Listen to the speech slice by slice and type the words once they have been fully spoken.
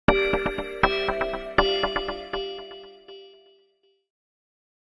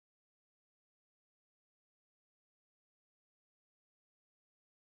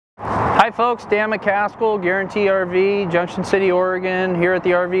Hi folks, Dan.McCaskill, Guaranty RV, Junction City, Oregon, here at the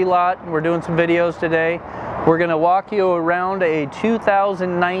RV lot. We're doing some videos today. We're going to walk you around a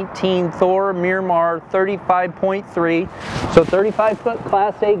 2019 Thor Miramar 35.3, so 35-foot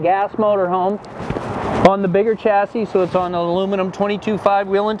Class A gas motorhome on the bigger chassis, so it's on an aluminum 22.5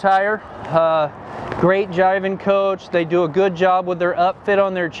 wheel and tire. Great jiving coach. They do a good job with their upfit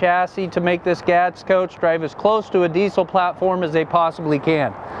on their chassis to make this gas coach drive as close to a diesel platform as they possibly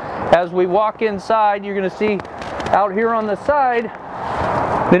can. As we walk inside, you're going to see out here on the side,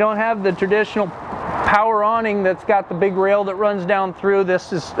 they don't have the traditional power awning that's got the big rail that runs down through.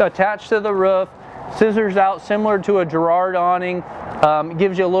 This is attached to the roof, scissors out similar to a Girard awning. It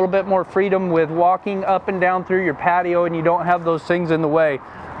gives you a little bit more freedom with walking up and down through your patio, and you don't have those things in the way.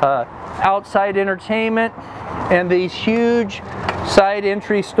 Outside entertainment and these huge side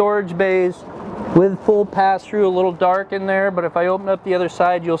entry storage bays with full pass-through. A little dark in there, but if I open up the other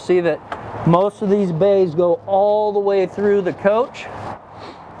side, you'll see that most of these bays go all the way through the coach,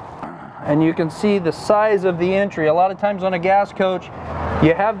 and you can see the size of the entry. A lot of times on a gas coach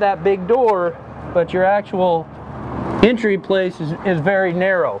you have that big door, but your actual entry place is very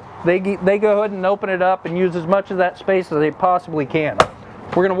narrow. They go ahead and open it up and use as much of that space as they possibly can.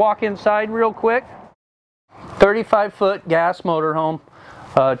 We're going to walk inside real quick. 35-foot gas motorhome,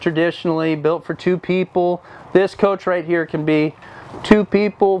 traditionally built for 2 people. This coach right here can be 2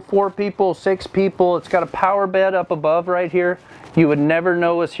 people, 4 people, 6 people. It's got a power bed up above right here. You would never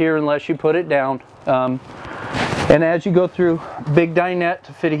know it's here unless you put it down. And as you go through, big dinette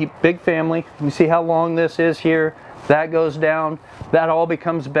to fit a big family. You see how long this is here. That goes down. That all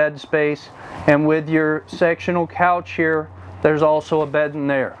becomes bed space. And with your sectional couch here, there's also a bed in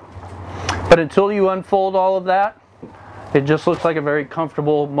there. But until you unfold all of that, it just looks like a very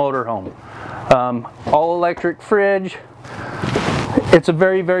comfortable motorhome. All electric fridge. It's a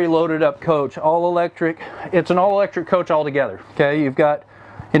very, very loaded up coach. All electric. It's an all electric coach altogether. Okay, you've got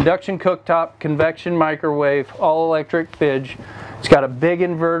induction cooktop, convection microwave, all electric fridge. It's got a big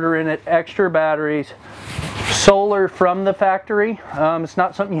inverter in it, extra batteries, solar from the factory. It's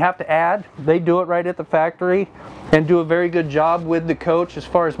not something you have to add. They do it right at the factory and do a very good job with the coach as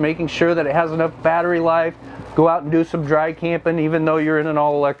far as making sure that it has enough battery life. Go out and do some dry camping even though you're in an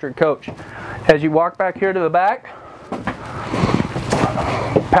all electric coach. As you walk back here to the back,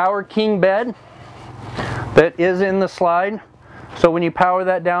 power king bed that is in the slide. So when you power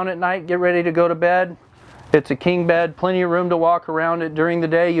that down at night, get ready to go to bed, it's a king bed, plenty of room to walk around it during the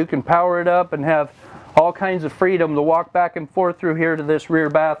day. You can power it up and have all kinds of freedom to walk back and forth through here to this rear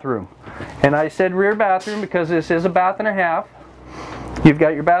bathroom. And I said rear bathroom because this is a bath and a half. You've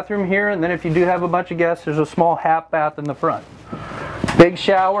got your bathroom here, and then if you do have a bunch of guests, there's a small half bath in the front. Big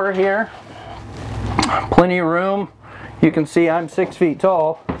shower here, plenty of room. You can see I'm 6 feet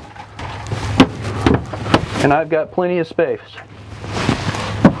tall, and I've got plenty of space.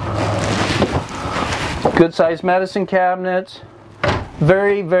 Good sized medicine cabinets.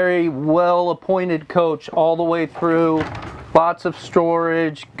 Very, very well appointed coach all the way through. Lots of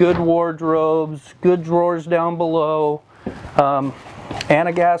storage, good wardrobes, good drawers down below, and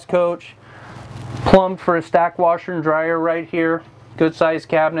a gas coach. Plumbed for a stack washer and dryer right here. Good sized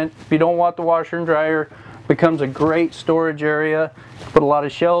cabinet. If you don't want the washer and dryer, becomes a great storage area. Put a lot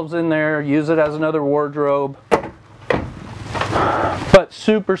of shelves in there, use it as another wardrobe. But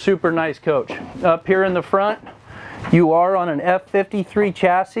super, super nice coach. Up here in the front, you are on an F53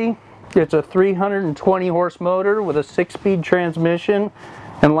 chassis. It's a 320 horse motor with a 6-speed transmission.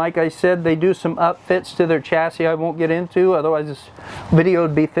 And like I said, they do some upfits to their chassis I won't get into, otherwise this video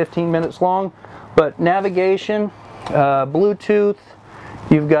would be 15 minutes long. But navigation, Bluetooth,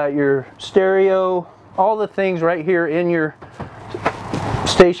 you've got your stereo, all the things right here in your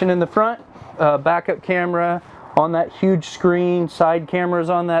station in the front. Backup camera on that huge screen, side cameras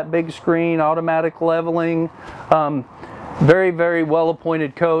on that big screen, automatic leveling. Very, very well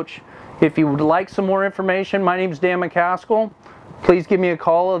appointed coach. If you would like some more information, my name is Dan McCaskill. Please give me a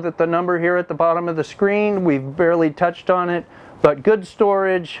call at the number here at the bottom of the screen. We've barely touched on it, but good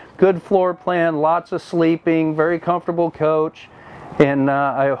storage, good floor plan, lots of sleeping, very comfortable coach, and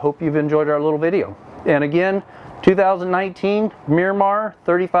I hope you've enjoyed our little video. And again, 2019 Miramar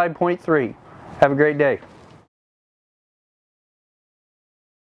 35.3. Have a great day.